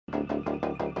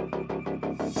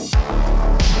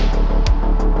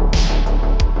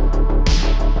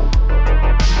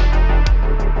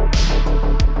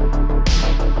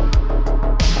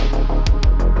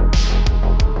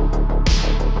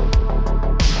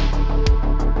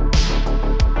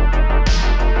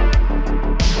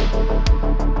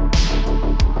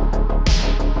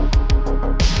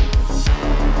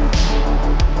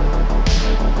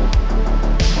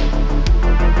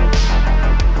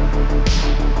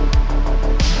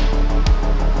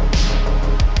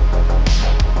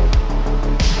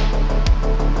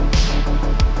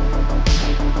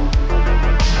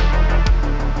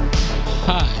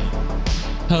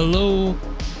Hello,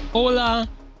 hola,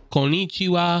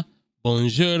 konnichiwa,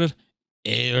 bonjour,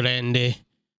 et rende.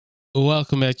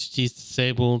 Welcome back to Cheese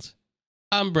Disabled.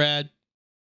 I'm Brad,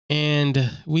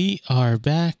 and we are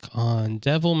back on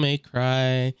Devil May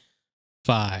Cry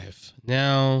 5.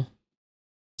 Now,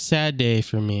 sad day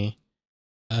for me.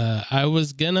 I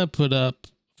was gonna put up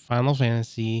Final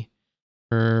Fantasy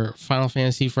for Final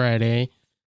Fantasy Friday,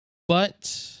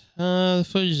 but the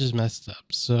footage is messed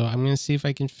up, so I'm gonna see if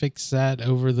I can fix that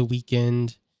over the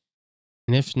weekend.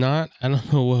 And if not, I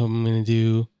don't know what I'm gonna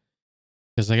do,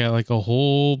 because I got like a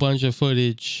whole bunch of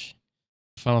footage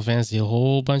for Final Fantasy, a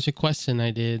whole bunch of questing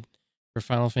I did for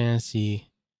Final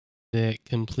Fantasy that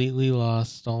completely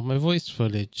lost all my voice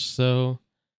footage. So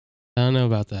I don't know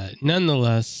about that.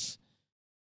 Nonetheless,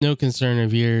 no concern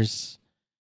of yours.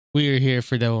 We are here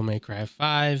for Devil May Cry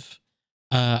 5.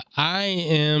 I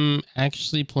am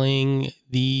actually playing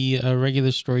the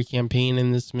regular story campaign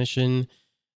in this mission,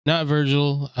 not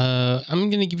Vergil. I'm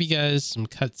going to give you guys some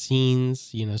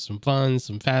cutscenes, you know, some fun,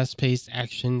 some fast-paced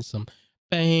action, some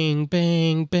bang,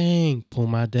 bang, bang, pull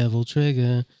my devil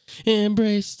trigger,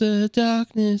 embrace the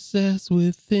darkness that's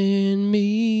within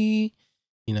me.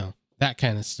 You know, that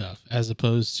kind of stuff, as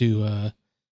opposed to,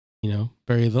 you know,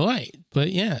 bury the light.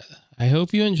 But yeah, I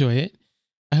hope you enjoy it.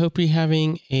 I hope you're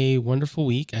having a wonderful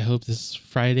week. I hope this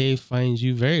Friday finds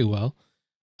you very well,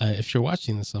 if you're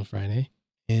watching this on Friday.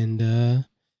 And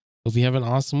hope you have an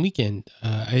awesome weekend.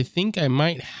 I think I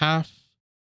might have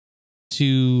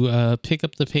to pick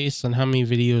up the pace on how many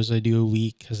videos I do a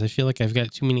week, because I feel like I've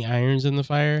got too many irons in the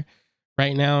fire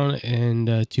right now,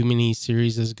 and too many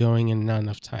series is going and not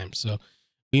enough time. So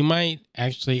we might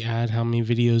actually add how many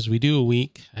videos we do a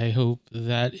week. I hope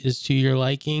that is to your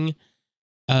liking.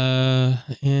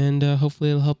 And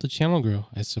hopefully it'll help the channel grow,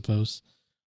 I suppose.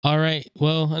 All right,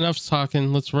 well, enough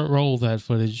talking. Let's roll that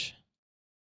footage.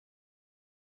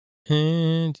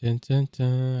 And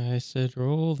I said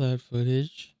roll that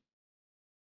footage.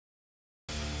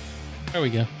 There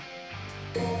we go.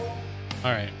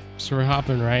 All right, so we're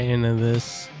hopping right into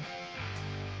this.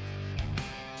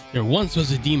 There once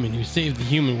was a demon who saved the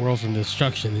human world from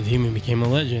destruction. The demon became a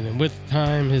legend, and with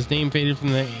time, his name faded from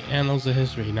the annals of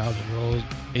history. Now the world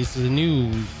faces a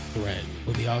new threat.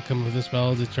 Will the outcome of this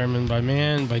battle determined by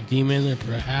man, by demon, or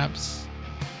perhaps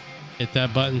hit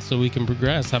that button so we can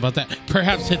progress? How about that?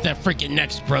 Perhaps hit that freaking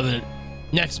next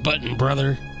button,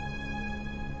 brother.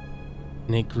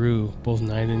 And it grew both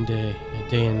night and day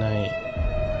and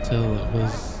night, till it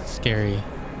was scary.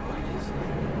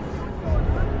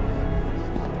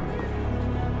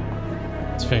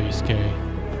 It's very scary.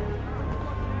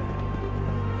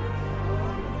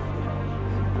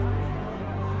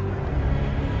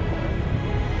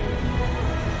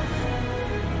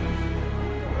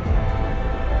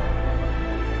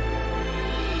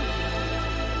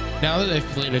 Now that I've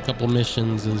played a couple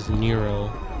missions as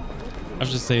Nero, I have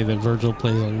to say that Vergil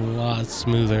plays a lot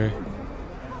smoother.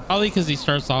 Probably because he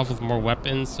starts off with more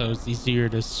weapons, so it's easier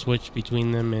to switch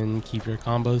between them and keep your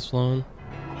combos flowing.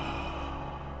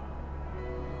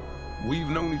 We've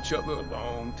known each other a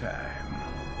long time.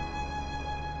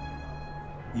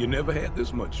 You never had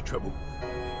this much trouble.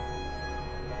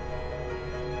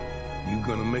 You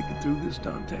gonna make it through this,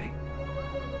 Dante?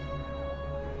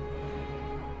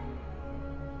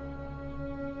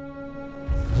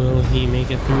 Will he make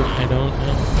it through? I don't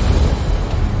know.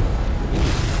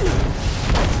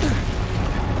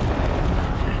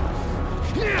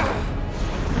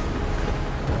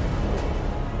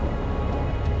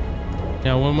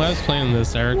 Now, when I was playing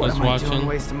this, Eric was watching. Doing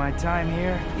wasting my time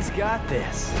here. He's got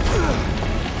this.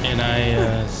 And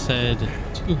I said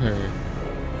to her,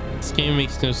 "This game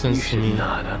makes no sense to me." You should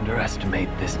not underestimate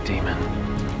this demon.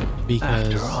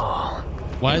 Because after all,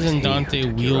 why isn't Dante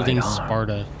wielding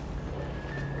Sparta?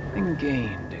 And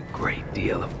gained a great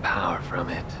deal of power from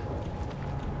it.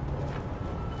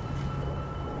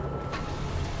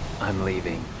 I'm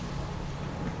leaving.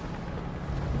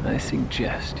 I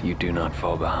suggest you do not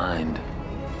fall behind.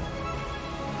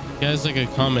 Guy's like a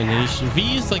combination.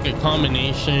 V is like a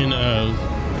combination of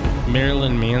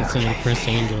Marilyn Manson and Chris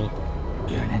Angel.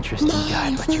 You're an interesting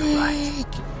guy, but you're right.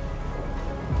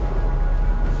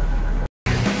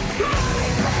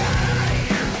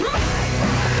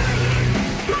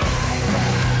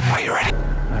 Are you ready?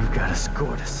 I've got a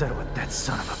score to settle with that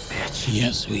son of a bitch.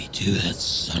 Yes, we do. That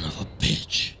son of a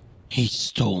bitch. He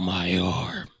stole my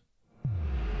arm.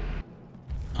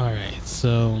 Alright,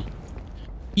 so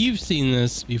you've seen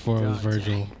this before with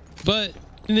Vergil, but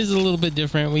it is a little bit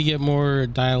different. We get more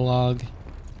dialogue.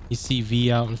 You see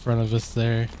V out in front of us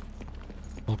there.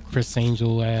 Oh, Chris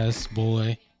Angel ass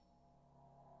boy.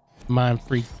 Mind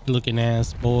freak looking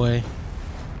ass boy.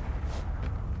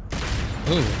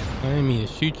 Oh, I didn't mean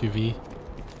to shoot you, V.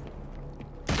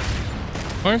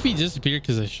 Or if he disappeared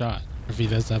because I shot. Or if he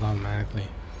does that automatically.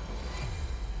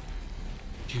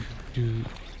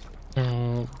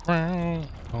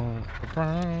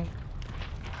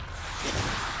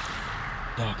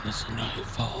 Darkness and night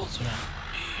falls around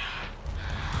me.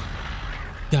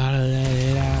 Gotta let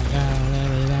it out, gotta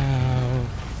let it out.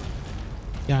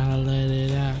 Gotta let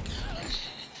it out.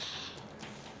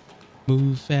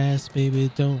 Move fast,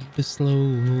 baby, don't be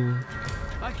slow.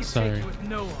 Sorry.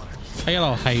 I got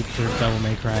all hyped for Devil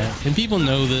May Cry. And people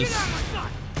know this.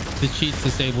 The Cheats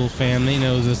Disabled fam, they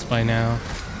know this by now.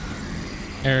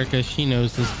 Erica, she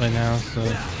knows this by now, so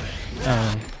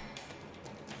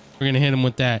we're gonna hit him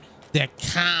with that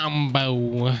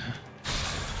combo.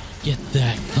 Get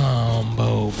that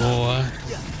combo, boy.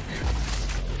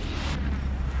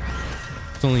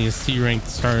 It's only a C rank to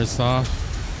start us off.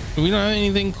 But we don't have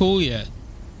anything cool yet.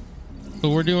 But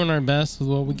we're doing our best with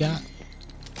what we got.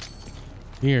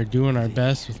 We are doing our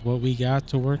best with what we got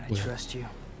to work with. I trust you.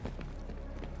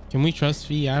 Can we trust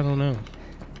V? I don't know.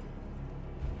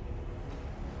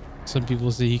 Some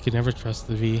people say you can never trust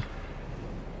the V.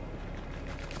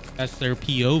 That's their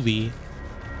POV.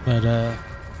 But I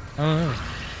don't know.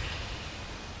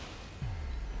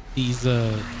 These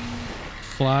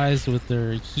flies with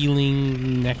their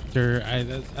healing nectar,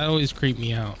 that always creep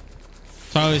me out.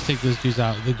 So I always take those dudes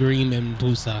out. The Green and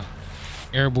Busa.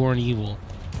 Airborne Evil.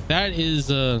 That is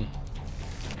the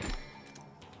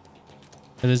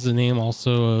name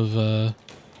also of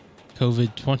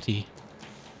COVID-20.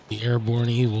 The Airborne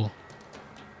Evil.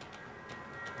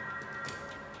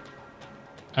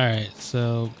 Alright,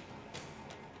 so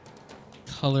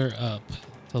color up.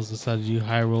 Tells us how to do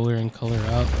high roller and color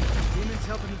up. Demons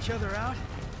helping each other out?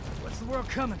 What's the world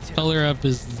coming to? Color up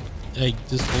is like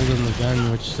just holding the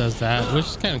gun, which does that, which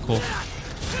is kind of cool.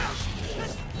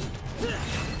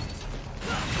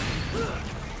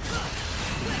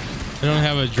 I don't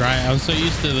have a drive. I'm so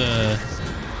used to the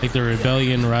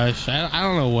Rebellion Rush. I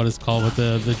don't know what it's called, but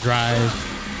the drive.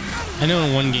 I know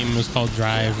in one game it was called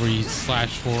Drive, where you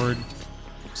slash forward.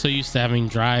 So used to having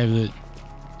drive that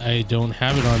I don't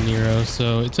have it on Nero.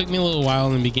 So it took me a little while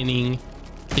in the beginning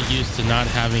to get used to not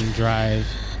having drive.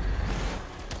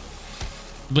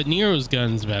 But Nero's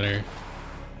gun's better.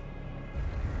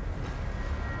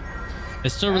 I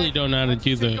still really don't know how to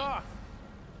do the...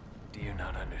 Do you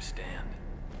not understand?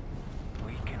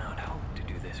 We cannot hope to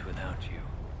do this without you.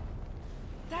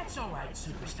 That's all right,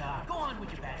 superstar. Go on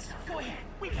with your bad stuff. Go ahead.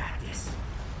 We got this.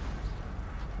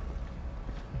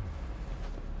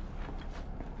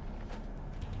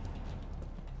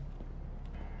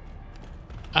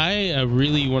 I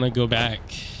really want to go back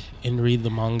and read the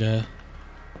manga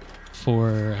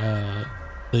for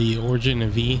the origin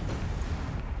of V.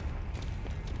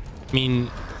 I mean,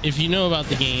 if you know about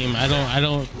the game, I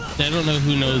don't know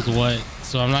who knows what,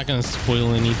 so I'm not gonna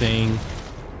spoil anything,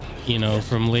 you know,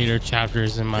 from later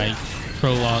chapters in my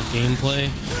prologue gameplay.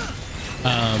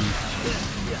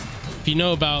 If you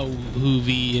know about who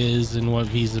V is and what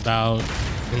V's about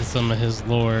and some of his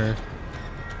lore,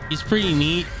 he's pretty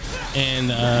neat.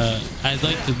 And I'd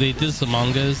like to, they did some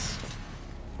mangas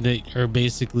that are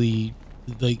basically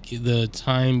like the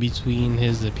time between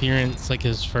his appearance, like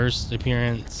his first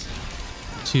appearance,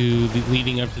 to the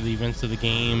leading up to the events of the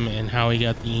game, and how he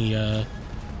got the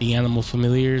animal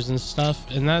familiars and stuff,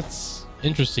 and that's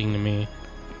interesting to me.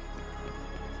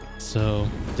 So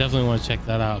definitely want to check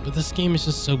that out. But this game is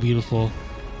just so beautiful.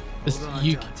 This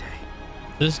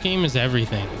game is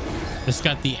everything. It's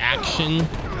got the action.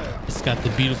 It's got the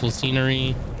beautiful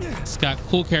scenery. It's got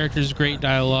cool characters, great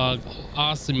dialogue,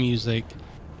 awesome music.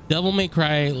 Devil May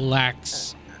Cry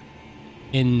lacks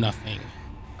in nothing.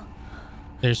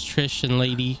 There's Trish and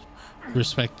Lady.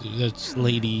 That's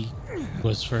Lady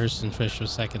was first and Trish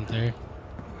was second there.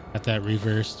 Got that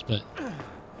reversed, but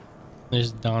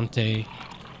there's Dante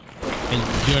and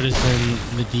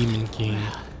Yodazen, the Demon King.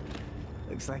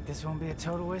 Looks like this won't be a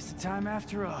total waste of time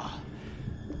after all.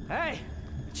 Hey,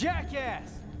 jackass!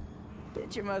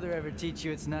 Did your mother ever teach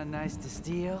you it's not nice to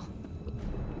steal?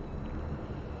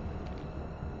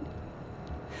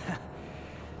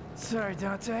 Sorry,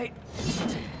 Dante.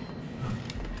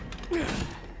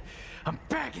 I'm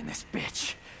bagging this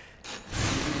bitch.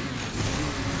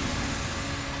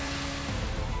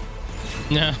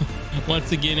 Now,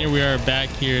 once again, here we are back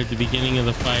here at the beginning of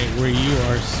the fight where you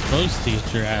are supposed to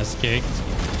get your ass kicked.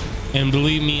 And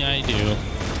believe me, I do.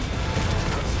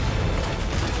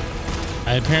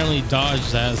 I apparently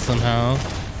dodged that somehow,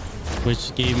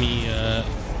 which gave me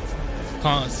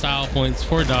style points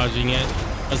for dodging it.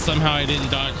 But somehow I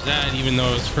didn't dodge that, even though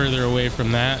it was further away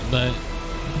from that. But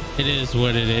it is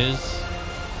what it is.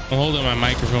 I'm holding my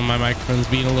microphone. My microphone's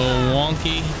being a little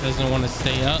wonky. Doesn't want to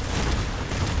stay up.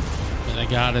 But I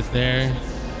got it there.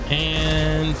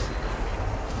 And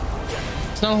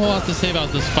it's not a whole lot to say about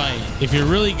this fight. If you're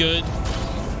really good,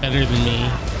 better than me,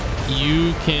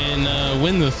 you can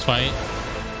win this fight.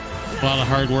 A lot of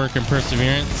hard work and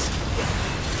perseverance.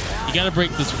 You got to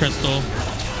break this crystal.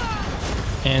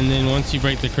 And then once you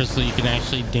break the crystal, you can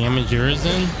actually damage yours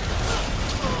in.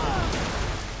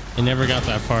 I never got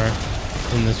that far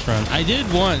in this run. I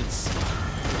did once.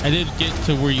 I did get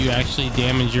to where you actually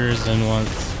damage yours in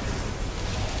once.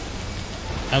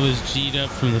 I was G'd up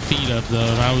from the feet up though,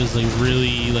 and I was like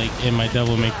really like in my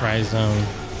Devil May Cry zone.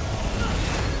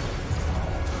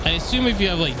 I assume if you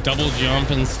have like double jump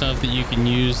and stuff that you can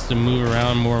use to move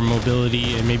around, more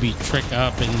mobility and maybe trick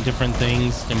up and different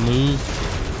things to move,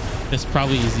 this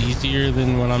probably is easier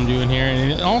than what I'm doing here.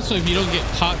 And also, if you don't get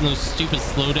caught in those stupid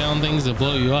slowdown things that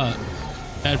blow you up,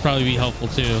 that'd probably be helpful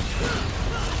too.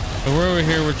 But we're over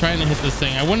here, we're trying to hit this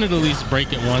thing. I wanted to at least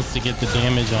break it once to get the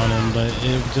damage on him, but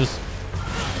it just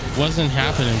wasn't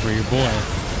happening for your boy.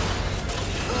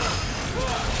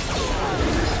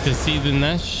 Cause see, then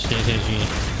that shit hit me.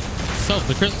 Itself,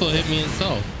 the crystal hit me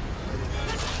itself.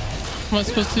 What am I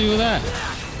supposed to do with that?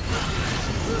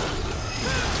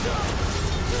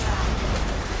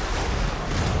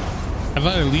 I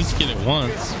thought I'd at least get it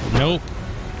once. Nope.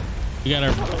 We got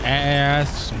our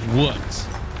ass whooped.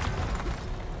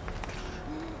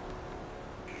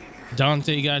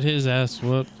 Dante got his ass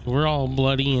whooped. We're all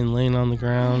bloody and laying on the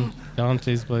ground.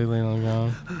 Dante's bloody laying on the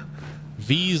ground.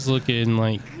 V's looking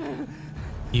like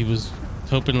he was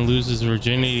hoping to lose his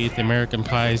virginity at the American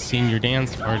Pie senior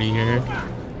dance party here.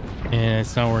 And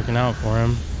it's not working out for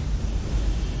him.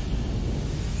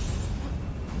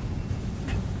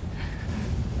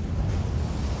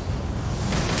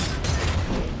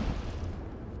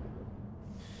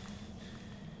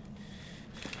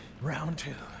 Round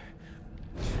two.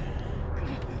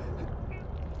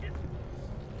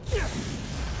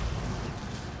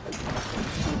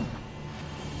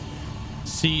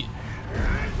 See,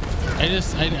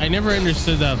 I never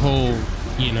understood that whole,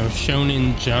 you know,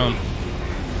 shonen jump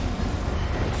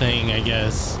thing, I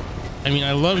guess. I mean,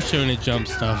 I love shonen jump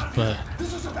stuff, but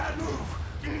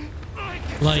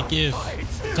like if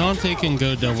Dante can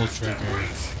go double trigger,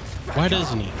 why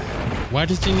doesn't he? Why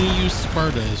doesn't he use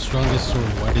Sparta, his strongest sword?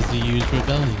 Why does he use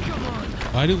Rebellion?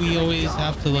 Why do we always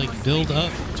have to like build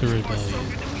up to Rebellion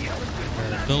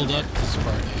or build up to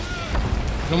Sparta?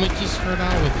 Why don't we just start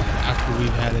out with it after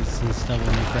we've had it since Devil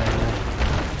May Cry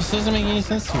 1? This doesn't make any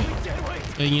sense to me.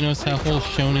 But you know, it's that whole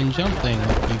shonen jump thing.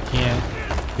 Like you can't.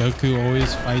 Goku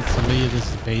always fights somebody in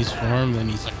this base form, then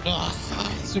he's like, ah,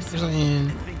 Super Saiyan,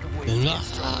 then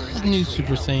ah, new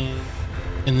Super Saiyan,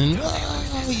 and then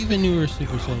ah, even newer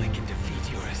Super Saiyan.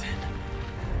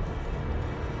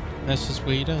 That's just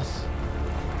what he does.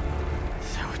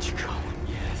 Is that what you call him?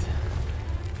 Yes.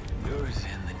 Yours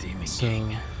and the Demon So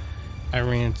King. I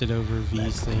ranted over V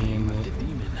saying The that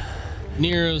demon.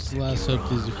 Nero's the last hope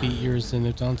to defeat Urizen.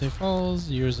 If Dante falls,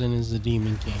 Urizen is the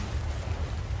Demon King.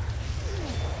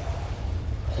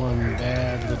 One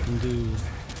bad looking dude.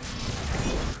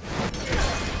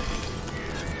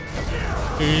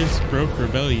 He just broke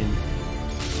Rebellion.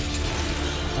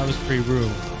 That was pretty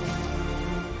brutal.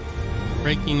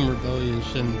 Breaking Rebellion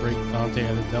shouldn't break Dante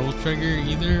out of Devil Trigger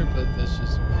either, but that's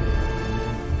just weird.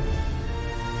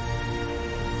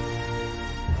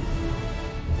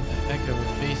 The heck of a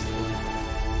face there.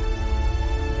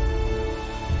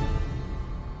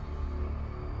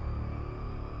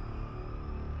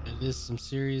 It is some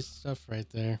serious stuff right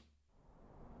there.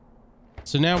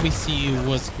 So now we see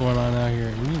what's going on out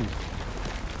here. Ooh.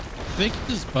 They could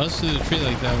just bust through the tree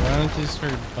like that. Why don't they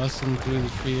start busting through the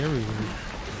tree everywhere?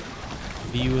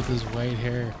 V with his white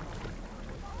hair.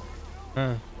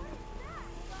 Huh.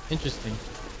 Interesting.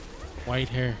 White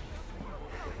hair.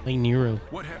 Like Nero.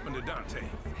 What happened to Dante?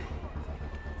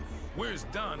 Where's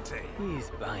Dante? He's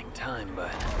buying time,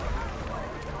 but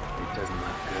it doesn't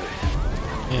look good.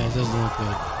 Yeah, it doesn't look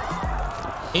good.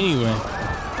 Anyway,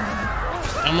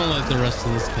 I'm gonna let the rest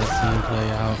of this cutscene play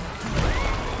out.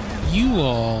 You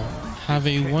all have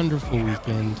a wonderful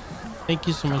weekend. Thank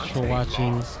you so much for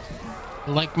watching.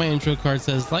 Like my intro card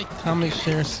says, like, comment,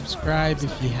 share, subscribe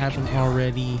if you haven't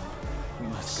already.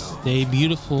 Stay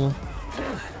beautiful.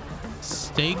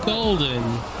 Stay golden.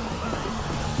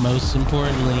 Most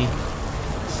importantly,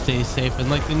 stay safe.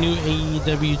 And like the new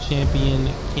AEW champion,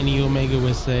 Kenny Omega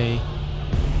would say,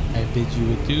 I bid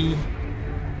you adieu.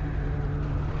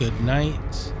 Good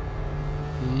night.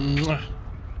 Mwah,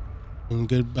 and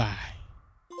goodbye.